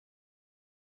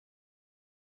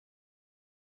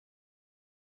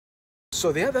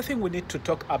So the other thing we need to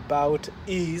talk about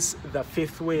is the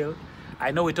fifth wheel. I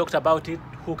know we talked about it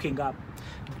hooking up,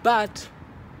 but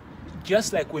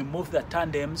just like we move the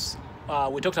tandems,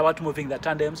 we talked about moving the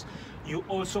tandems, you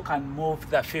also can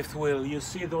move the fifth wheel. You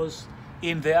see those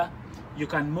in there? You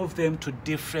can move them to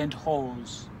different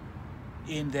holes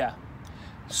in there.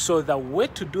 So the way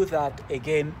to do that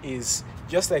again is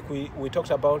just like we talked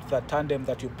about the tandem,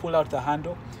 that you pull out the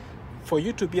handle. For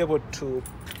you to be able to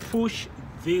push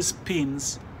these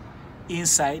pins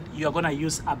inside, you're going to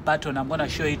use a button. I'm going to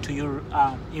show it to you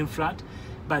in front,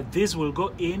 but this will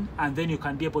go in, and then you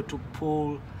can be able to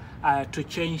pull to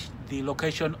change the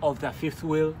location of the fifth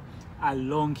wheel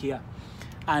along here.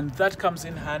 And that comes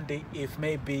in handy if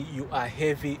maybe you are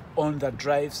heavy on the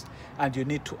drives and you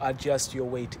need to adjust your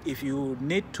weight. If you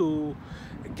need to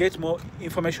get more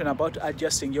information about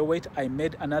adjusting your weight, I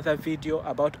made another video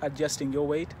about adjusting your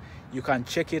weight. You can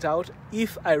check it out.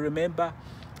 If I remember,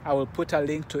 I will put a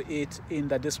link to it in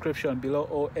the description below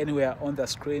or anywhere on the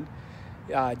screen,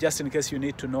 just in case you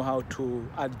need to know how to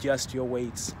adjust your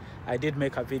weights. I did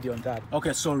make a video on that.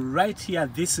 Okay, so right here,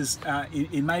 this is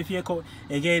in my vehicle.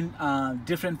 Again,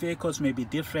 different vehicles may be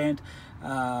different.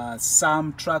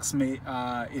 Some trucks may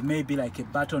it may be like a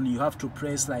button you have to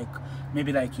press, like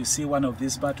maybe like you see one of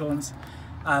these buttons.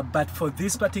 But for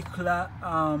this particular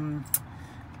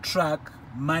truck,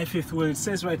 my fifth wheel, it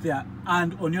says right there,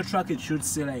 and on your truck it should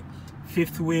say like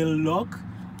fifth wheel lock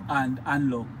and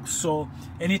unlock. So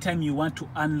anytime you want to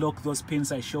unlock those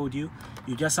pins I showed you,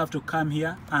 you just have to come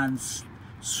here and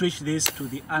switch this to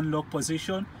the unlock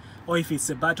position, or if it's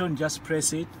a button, just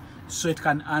press it so it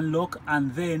can unlock.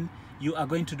 And then you are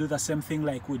going to do the same thing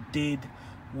like we did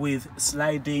with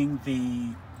sliding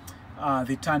the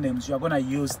tandems. You are going to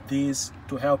use this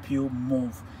to help you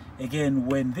move. Again,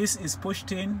 when this is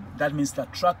pushed in, that means the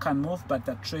truck can move, but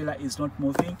the trailer is not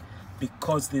moving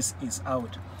because this is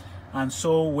out. And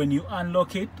so when you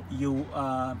unlock it, you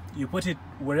put it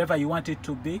wherever you want it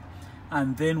to be,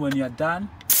 and then when you're done,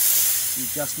 you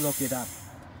just lock it up,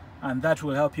 and that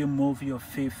will help you move your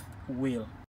fifth wheel.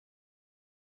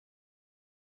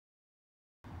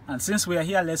 And since we are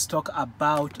here, let's talk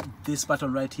about this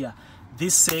button right here.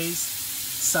 This says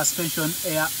suspension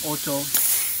air auto.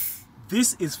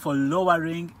 This is for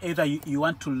lowering, either you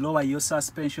want to lower your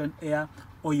suspension air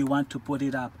or you want to put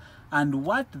it up. And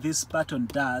what this button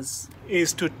does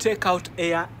is to take out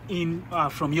air in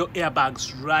from your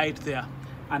airbags right there.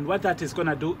 And what that is going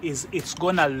to do is it's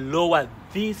going to lower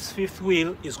this fifth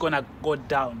wheel, is going to go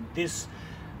down. This,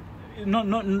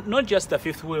 not just the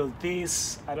fifth wheel,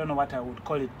 this, I don't know what I would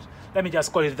call it. Let me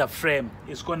just call it the frame.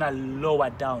 It's going to lower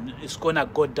down. It's going to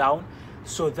go down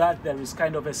so that there is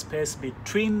kind of a space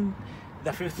between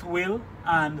the fifth wheel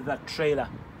and the trailer.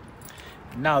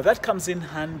 Now that comes in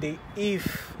handy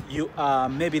if you are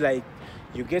maybe like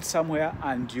you get somewhere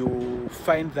and you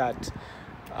find that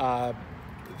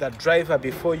the driver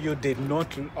before you did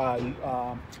not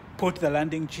put the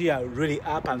landing gear really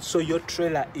up, and so your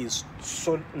trailer is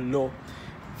so low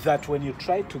that when you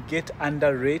try to get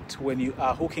under it, when you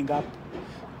are hooking up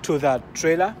to the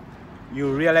trailer,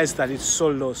 you realize that it's so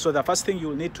low. So the first thing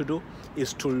you need to do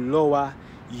is to lower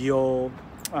your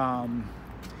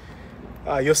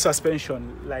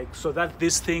suspension, like so that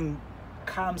this thing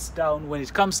comes down. When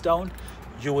it comes down,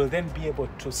 you will then be able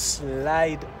to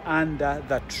slide under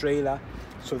the trailer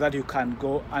so that you can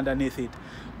go underneath it.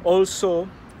 Also,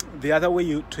 the other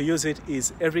way to use it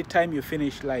is every time you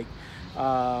finish like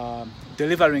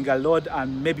delivering a load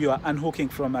and maybe you are unhooking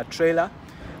from a trailer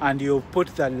and you put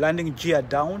the landing gear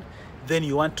down, then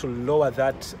you want to lower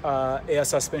that air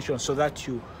suspension so that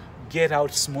you get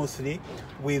out smoothly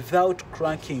without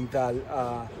cranking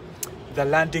the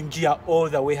landing gear all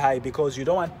the way high, because you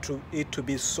don't want it to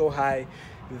be so high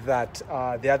that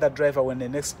the other driver, when the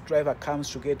next driver comes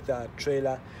to get the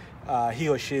trailer, he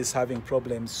or she is having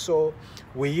problems. So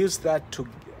we use that to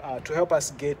help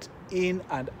us get in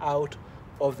and out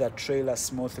of the trailer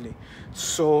smoothly.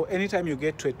 So anytime you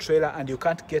get to a trailer and you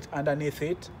can't get underneath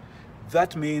it,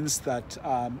 that means that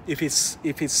if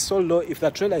it's so low, if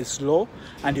the trailer is low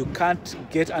and you can't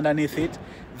get underneath it,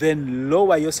 then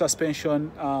lower your suspension,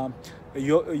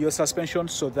 your suspension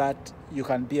so that you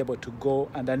can be able to go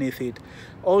underneath it.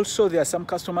 Also, there are some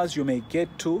customers you may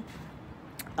get to,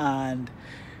 and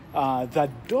the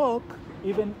dog,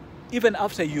 even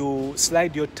after you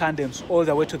slide your tandems all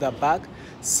the way to the back,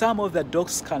 some of the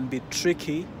docks can be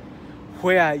tricky,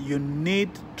 where you need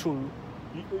to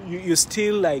you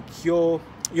still like your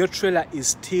trailer is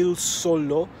still so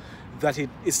low that it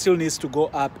still needs to go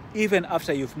up even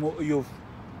after you've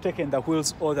taken the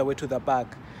wheels all the way to the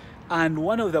back. And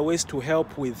one of the ways to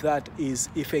help with that is,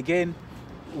 if again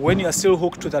when you are still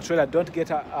hooked to the trailer, don't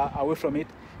get away from it.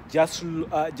 Just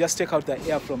take out the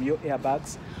air from your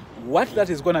airbags. What that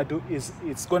is going to do is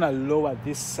it's going to lower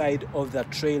this side of the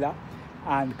trailer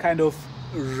and kind of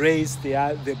raise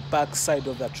the back side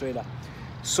of the trailer.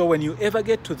 So when you ever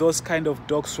get to those kind of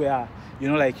docks where, you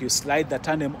know, like you slide the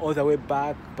tandem all the way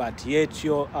back, but yet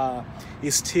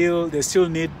they still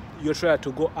need your trailer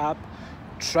to go up,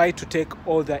 try to take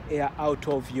all the air out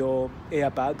of your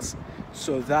airbags,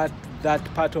 so that this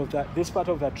part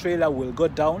of the trailer will go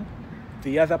down,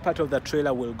 the other part of the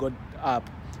trailer will go up.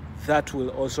 That will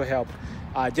also help.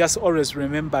 Just always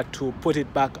remember to put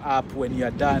it back up when you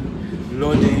are done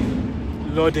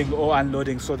loading or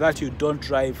unloading, so that you don't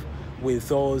drive with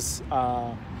those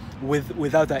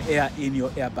without the air in your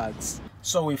airbags.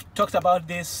 So we've talked about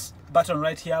this button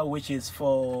right here, which is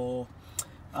for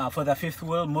the fifth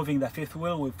wheel, moving the fifth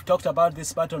wheel. We've talked about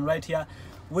this button right here,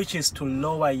 which is to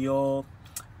lower your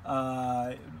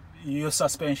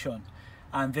suspension.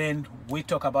 And then we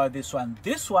talk about this one.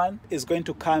 This one is going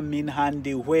to come in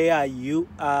handy where you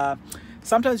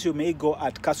sometimes you may go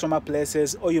at customer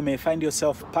places, or you may find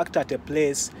yourself parked at a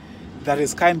place that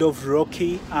is kind of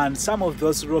rocky, and some of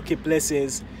those rocky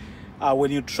places,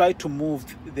 when you try to move,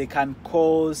 they can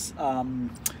cause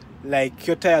like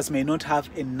your tires may not have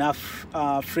enough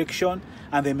friction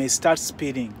and they may start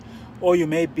spinning. Or you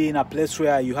may be in a place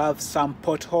where you have some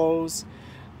potholes,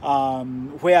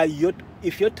 where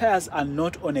if your tires are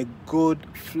not on a good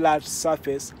flat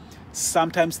surface,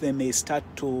 sometimes they may start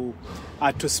to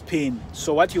spin.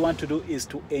 So what you want to do is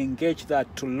to engage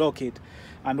that, to lock it.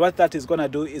 And what that is going to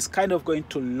do is kind of going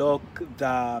to lock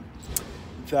the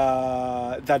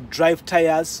drive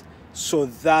tires, so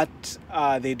that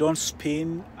they don't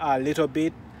spin a little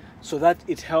bit, so that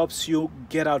it helps you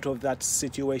get out of that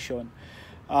situation.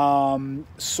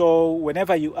 So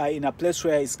whenever you are in a place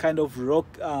where it's kind of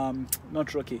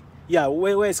not rocky, yeah,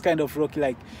 where it's kind of rocky,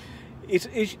 like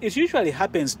it usually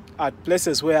happens at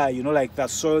places where, you know, like the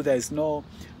soil, there is no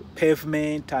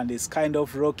pavement and it's kind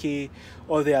of rocky,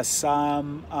 or there are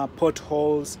some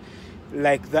potholes,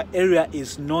 like the area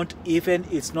is not even,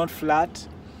 it's not flat.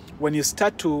 When you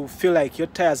start to feel like your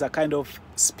tires are kind of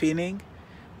spinning,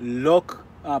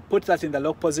 put that in the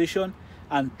lock position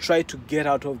and try to get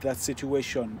out of that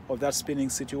situation, of that spinning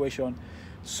situation,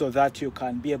 so that you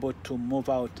can be able to move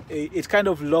out. It kind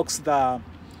of locks the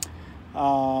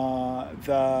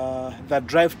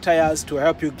drive tires to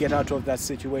help you get out of that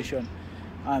situation.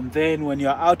 And then when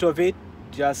you're out of it,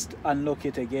 just unlock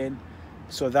it again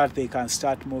so that they can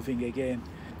start moving again.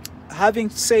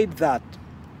 Having said that,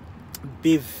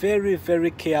 be very,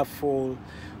 very careful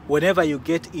whenever you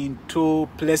get into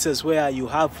places where you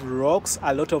have rocks,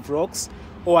 a lot of rocks,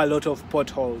 or a lot of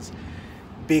potholes,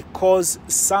 because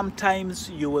sometimes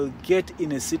you will get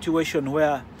in a situation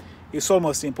where it's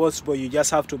almost impossible. You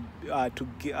just have to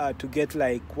get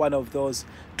like one of those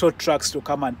tow trucks to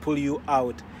come and pull you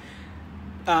out.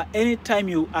 Anytime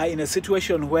you are in a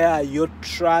situation where your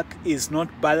truck is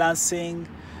not balancing,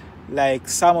 like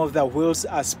some of the wheels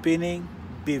are spinning,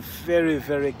 be very,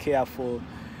 very careful,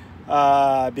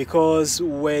 because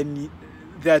when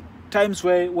there are times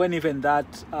when even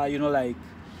that you know, like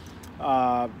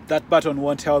that button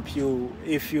won't help you.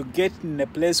 If you get in a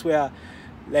place where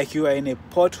like you are in a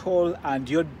pothole and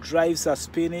your drives are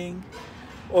spinning,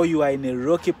 or you are in a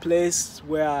rocky place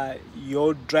where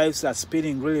your drives are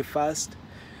spinning really fast,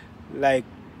 like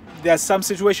there are some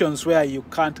situations where you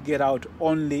can't get out,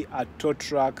 only a tow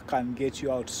truck can get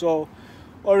you out. So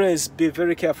always be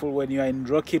very careful when you are in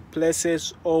rocky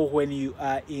places, or when you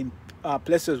are in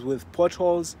places with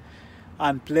potholes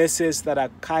and places that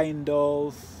are kind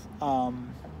of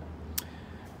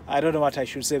I don't know what I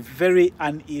should say, very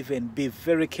uneven. Be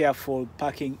very careful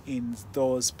parking in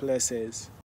those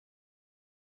places.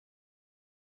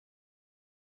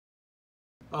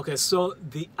 Okay, so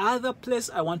the other place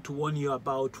I want to warn you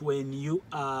about when you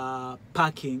are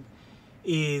parking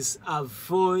is not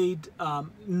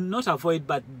avoid,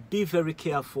 but be very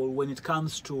careful when it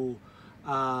comes to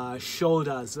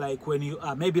shoulders. Like when you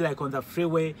are maybe like on the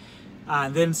freeway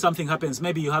and then something happens,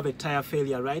 maybe you have a tire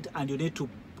failure, right? And you need to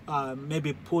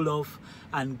maybe pull off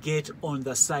and get on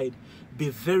the side. Be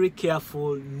very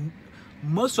careful.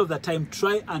 Most of the time,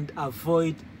 try and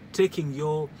avoid taking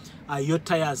your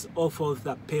tires off of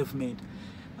the pavement.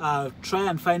 Try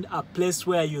and find a place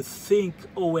where you think,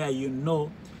 or where you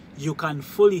know you can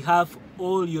fully have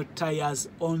all your tires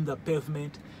on the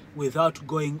pavement without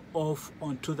going off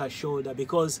onto the shoulder,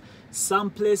 because some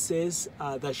places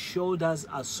the shoulders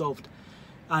are soft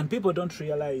and people don't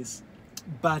realize,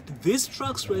 but these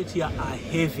trucks right here are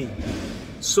heavy.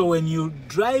 So when you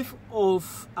drive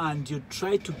off and you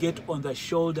try to get on the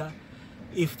shoulder,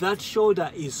 if that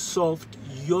shoulder is soft,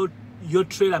 your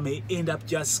trailer may end up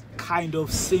just kind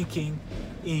of sinking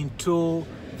into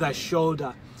the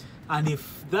shoulder. And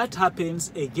if that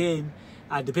happens again,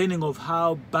 depending on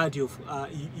how bad you are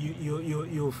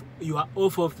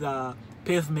off of the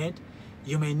pavement,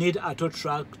 you may need a tow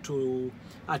truck to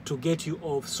get you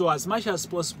off. So as much as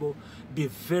possible, be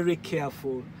very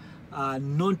careful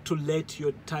not to let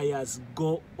your tires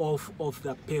go off of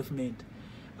the pavement.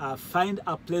 Find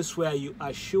a place where you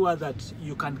are sure that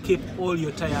you can keep all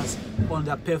your tires on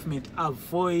the pavement.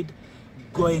 Avoid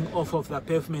going off of the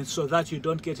pavement so that you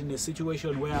don't get in a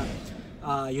situation where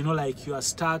like you are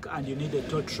stuck and you need a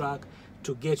tow truck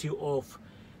to get you off.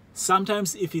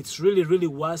 Sometimes if it's really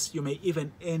worse, you may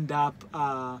even end up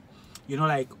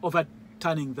like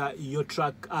overturning your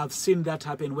truck. I've seen that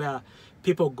happen where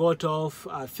people got off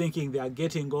thinking they are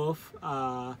getting off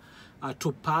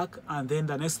to park, and then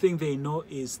the next thing they know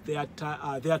is their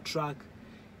truck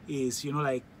is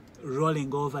like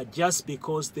rolling over, just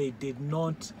because they did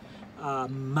not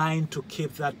mind to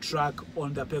keep that truck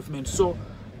on the pavement. So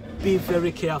be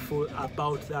very careful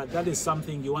about that. That is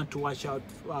something you want to watch out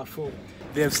for.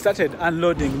 They've started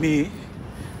unloading me,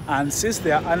 and since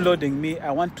they are unloading me,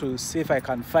 I want to see if I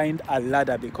can find a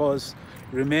ladder, because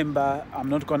remember, I'm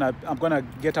gonna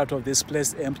get out of this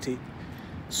place empty.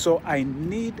 So I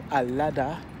need a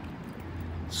ladder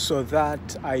so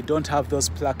that I don't have those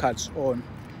placards on,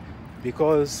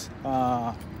 because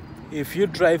if you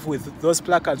drive with those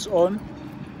placards on,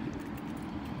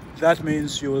 that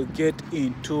means you will get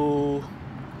into,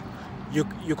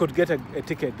 you could get a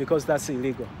ticket, because that's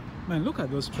illegal. Man, look at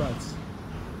those trucks.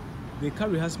 They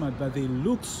carry hazmat, but they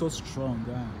look so strong.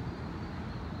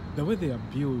 The way they are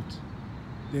built,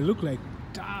 they look like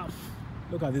tough.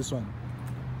 Look at this one.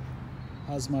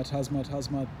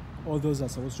 Hazmat. All those are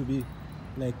supposed to be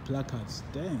like placards.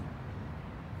 Dang.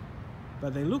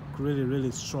 But they look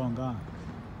really strong.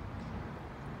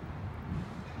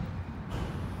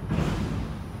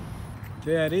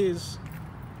 There it is.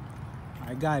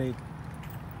 I got it.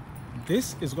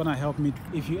 This is gonna help me.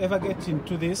 If you ever get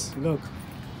into this, look,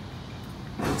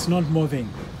 it's not moving.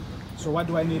 So what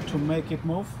do I need to make it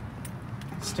move?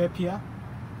 Step here.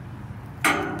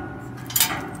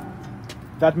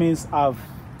 That means I've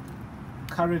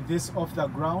carried this off the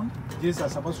ground. These are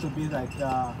supposed to be like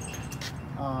the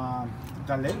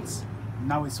legs.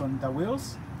 Now it's on the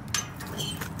wheels.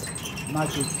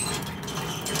 Magic.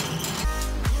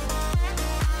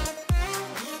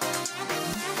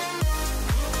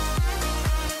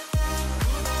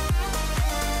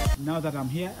 Now that I'm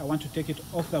here, I want to take it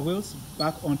off the wheels,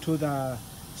 back onto the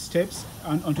steps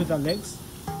and onto the legs.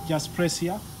 Just press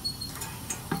here.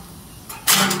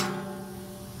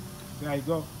 There you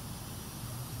go.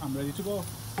 I'm ready to go.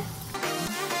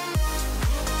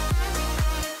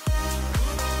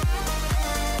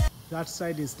 That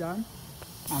side is done.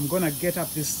 I'm gonna get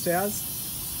up these stairs,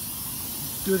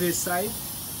 do this side.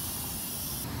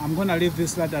 I'm gonna leave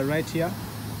this ladder right here.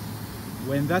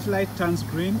 When that light turns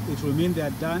green, it will mean they're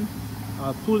done.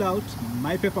 I'll pull out,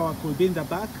 my paperwork will be in the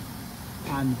back,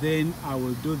 and then I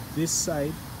will do this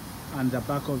side and the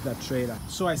back of the trailer.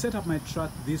 So I set up my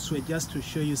truck this way just to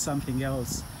show you something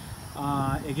else,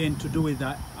 again to do with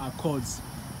the codes.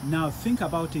 Now think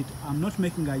about it, I'm not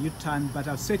making a U-turn, but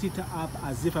I've set it up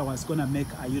as if I was gonna make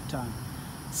a U-turn.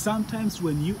 Sometimes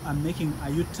when you are making a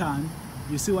U-turn,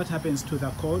 you see what happens to the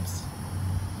codes.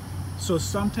 So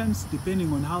sometimes,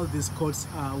 depending on how these codes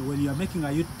are, when you're making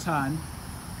a U-turn,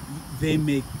 they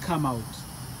may come out.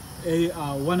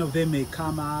 One of them may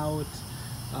come out,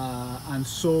 and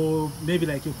so maybe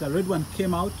like if the red one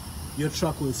came out, your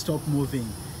truck will stop moving.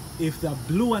 If the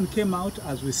blue one came out,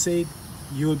 as we said,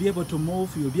 you will be able to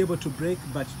move, you'll be able to brake,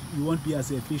 but you won't be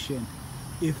as efficient.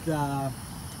 If the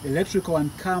electrical one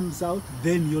comes out,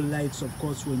 then your lights of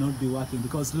course will not be working,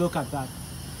 because look at that.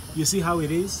 You see how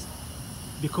it is?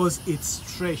 Because it's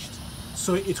stretched,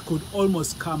 so it could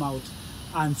almost come out,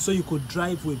 and so you could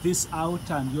drive with this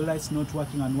out and your lights not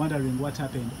working and wondering what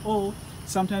happened. Or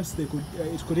sometimes it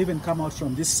could even come out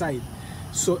from this side.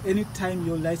 So anytime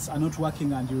your lights are not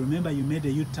working and you remember you made a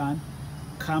U-turn,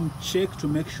 come check to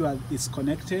make sure it's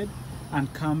connected,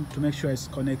 and come to make sure it's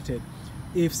connected.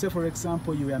 If, say for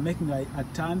example, you are making a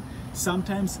turn,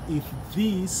 sometimes if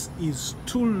this is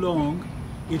too long,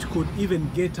 it could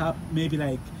even get up, maybe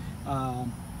like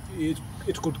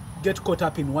it could get caught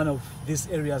up in one of these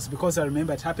areas, because I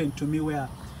remember it happened to me where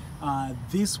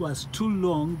this was too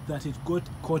long that it got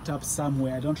caught up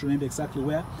somewhere. I don't remember exactly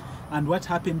where. And what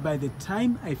happened, by the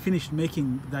time I finished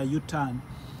making the U-turn,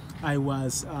 I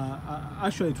was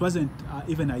actually, it wasn't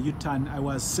even a U-turn. I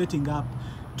was setting up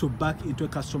to back into a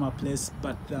customer place,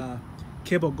 but the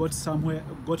cable got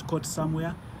caught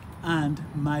somewhere, and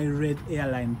my red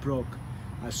air line broke.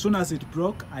 As soon as it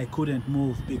broke, I couldn't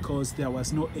move because there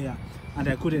was no air, and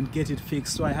I couldn't get it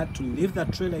fixed. So I had to leave the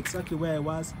trailer exactly where I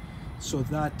was, so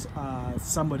that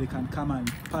somebody can come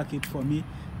and park it for me.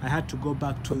 I had to go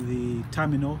back to the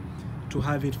terminal to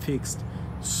have it fixed.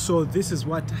 So this is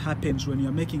what happens when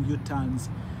you're making U-turns.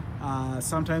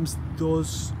 Sometimes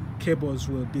those cables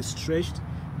will be stretched.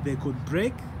 They could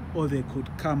break or they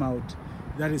could come out.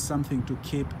 That is something to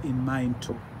keep in mind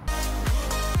too.